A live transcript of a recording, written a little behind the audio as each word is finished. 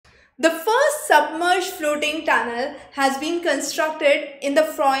The first submerged floating tunnel has been constructed in the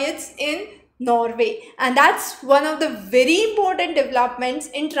fjords in Norway, and that's one of the very important developments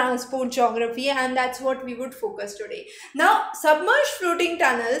in transport geography, and that's what we would focus today. Now, submerged floating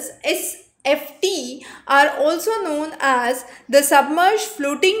tunnels, SFT, are also known as the submerged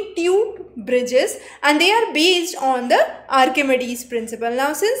floating tube bridges, and they are based on the Archimedes principle.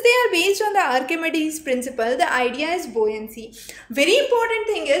 Now, since they are based on the Archimedes principle, the idea is buoyancy. Very important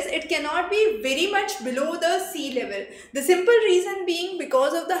thing is it cannot be very much below the sea level. The simple reason being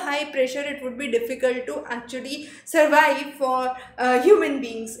because of the high pressure, it would be difficult to actually survive for human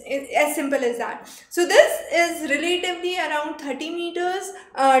beings, as simple as that. So this is relatively around 30 meters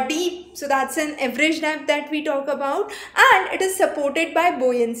deep. So that's an average depth that we talk about, and it is supported by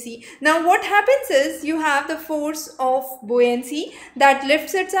buoyancy. Now what happens is you have the force of buoyancy that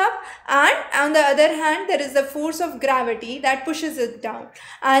lifts it up, and on the other hand there is the force of gravity that pushes it down,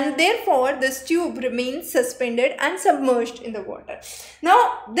 and therefore this tube remains suspended and submerged in the water.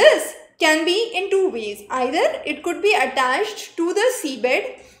 Now this can be in two ways. Either it could be attached to the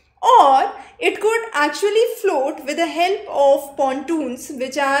seabed, or it could actually float with the help of pontoons,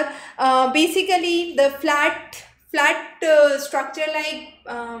 which are basically the flat structure like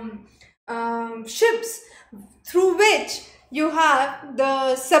ships through which you have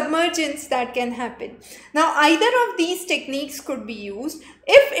the submergence that can happen. Now either of these techniques could be used.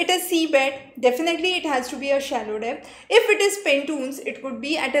 If it is seabed, definitely it has to be a shallow depth. If it is pontoons, it could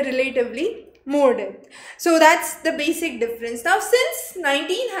be at a relatively more depth. So that's the basic difference. Now since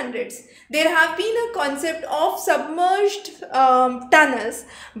 1900s, there have been a concept of submerged tunnels,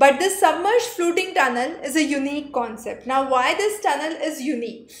 but this submerged floating tunnel is a unique concept. Now why this tunnel is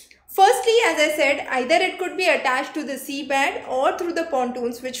unique? Firstly, as I said, either it could be attached to the seabed or through the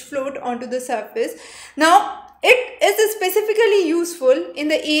pontoons which float onto the surface. Now it is specifically useful in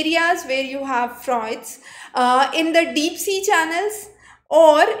the areas where you have fjords, in the deep sea channels,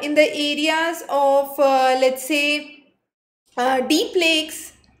 or in the areas of let's say deep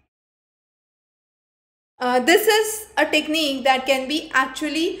lakes. This is a technique that can be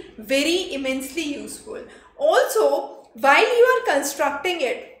actually very immensely useful. Also, while you are constructing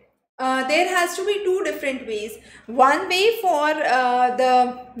it, there has to be two different ways. One way for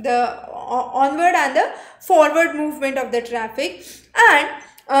the onward and the forward movement of the traffic, and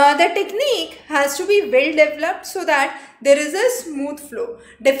the technique has to be well developed so that there is a smooth flow.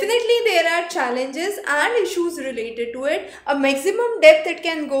 Definitely there are challenges and issues related to it. A maximum depth it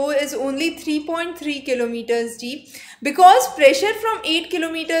can go is only 3.3 kilometers deep, because pressure from 8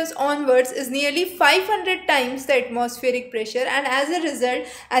 kilometers onwards is nearly 500 times the atmospheric pressure, and as a result,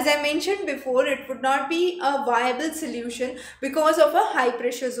 as I mentioned before, it would not be a viable solution because of a high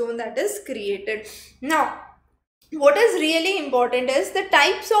pressure zone that is created. Now what is really important is the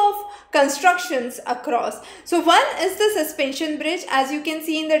types of constructions across. So one is the suspension bridge, as you can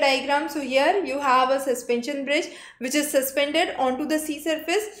see in the diagram. So here you have a suspension bridge which is suspended onto the sea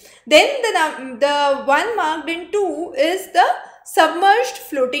surface. Then the one marked in 2 is the submerged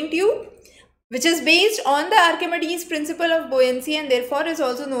floating tube, which is based on the Archimedes principle of buoyancy and therefore is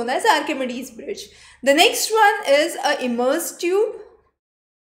also known as Archimedes bridge. The next one is a immersed tube.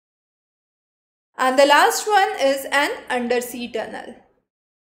 And the last one is an undersea tunnel.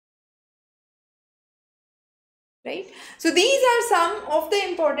 Right? So these are some of the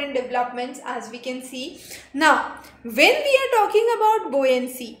important developments as we can see. Now, when we are talking about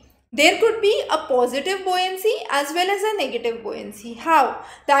buoyancy, there could be a positive buoyancy as well as a negative buoyancy. How?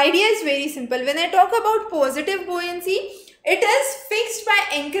 The idea is very simple. When I talk about positive buoyancy, it is fixed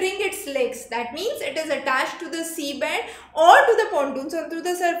by anchoring its legs. That means it is attached to the seabed or to the pontoons onto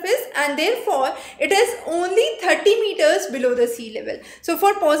the surface, and therefore it is only 30 meters below the sea level. So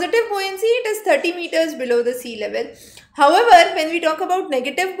for positive buoyancy, it is 30 meters below the sea level. However, when we talk about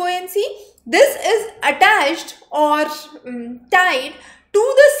negative buoyancy, this is attached or tied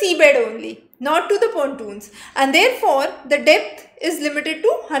to the seabed only, not to the pontoons, and therefore the depth is limited to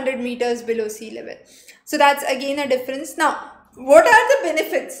 100 meters below sea level. So that's again a difference. Now, what are the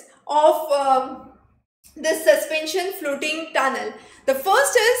benefits of this suspension floating tunnel? The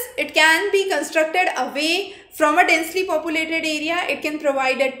first is it can be constructed away from a densely populated area. It can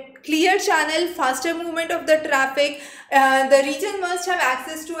provide a clear channel, faster movement of the traffic. The region must have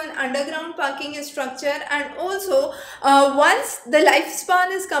access to an underground parking structure, and also once the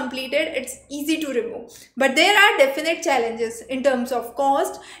lifespan is completed, it's easy to remove. But there are definite challenges in terms of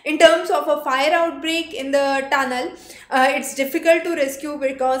cost, in terms of a fire outbreak in the tunnel. It's difficult to rescue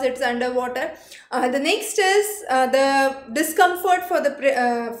because it's underwater. The next is the discomfort for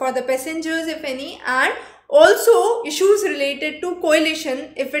the passengers, if any, and also issues related to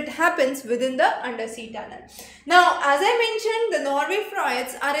coalition if it happens within the undersea tunnel. Now, as I mentioned, the Norway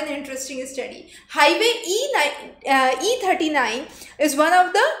Fjords are an interesting study. Highway E39 is one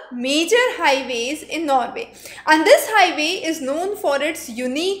of the major highways in Norway, and this highway is known for its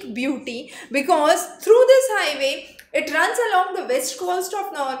unique beauty because through this highway it runs along the west coast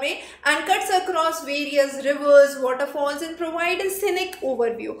of Norway and cuts across various rivers, waterfalls, and provide a scenic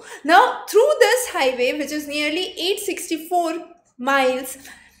overview. Now, through this highway, which is nearly 864 miles,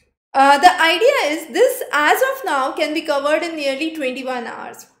 the idea is this as of now can be covered in nearly 21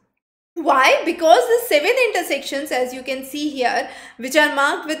 hours. Why? Because the 7 intersections, as you can see here, which are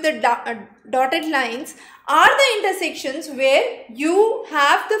marked with the dotted lines, are the intersections where you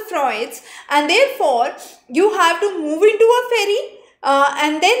have the fjords, and therefore you have to move into a ferry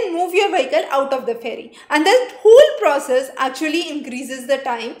and then move your vehicle out of the ferry, and that whole process actually increases the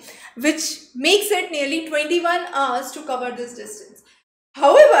time, which makes it nearly 21 hours to cover this distance.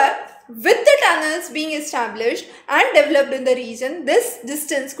 However, with the tunnels being established and developed in the region, this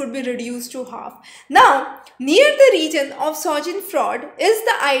distance could be reduced to half. Now, near the region of Submerged Fjord is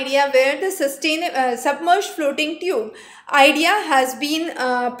the idea where the submerged floating tube idea has been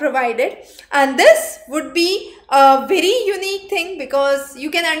provided, and this would be a very unique thing because you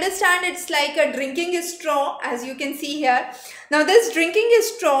can understand it's like a drinking straw, as you can see here. Now, this drinking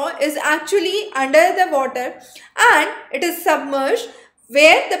straw is actually under the water and it is submerged,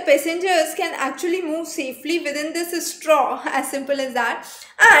 where the passengers can actually move safely within this straw, as simple as that.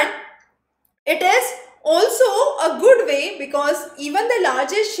 And it is also a good way because even the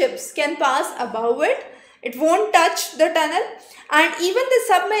largest ships can pass above it. It won't touch the tunnel, and even the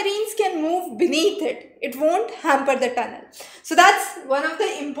submarines can move beneath it. It won't hamper the tunnel. So that's one of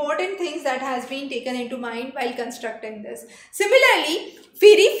the important things that has been taken into mind while constructing this. Similarly,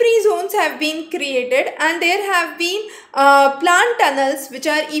 ferry-free zones have been created, and there have been plant tunnels which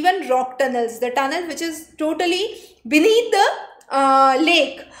are even rock tunnels. The tunnel which is totally beneath the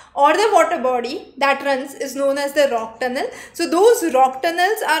lake or the water body that runs is known as the rock tunnel. So those rock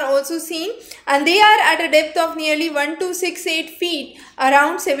tunnels are also seen, and they are at a depth of nearly 1268 feet,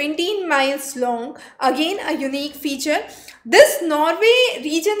 around 17 miles long. Again, a unique feature. This Norway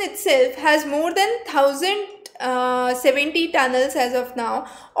region itself has more than 1070 tunnels as of now,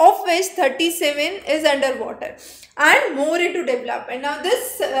 of which 37 is underwater and more into development. Now,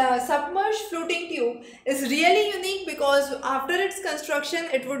 this submerged floating tube is really unique because after its construction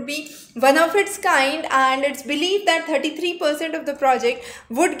it would be one of its kind, and it's believed that 33% of the project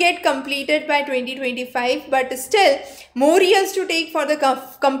would get completed by 2025, but still more years to take for the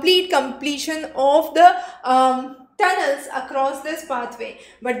complete completion of the tunnels across this pathway.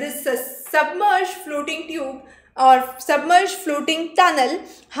 But this submerged floating tube or submerged floating tunnel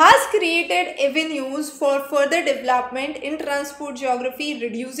has created avenues for further development in transport geography,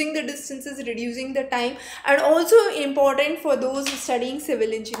 reducing the distances, reducing the time, and also important for those studying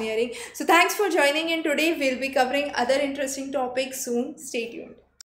civil engineering. So thanks for joining in today. We'll be covering other interesting topics soon. Stay tuned.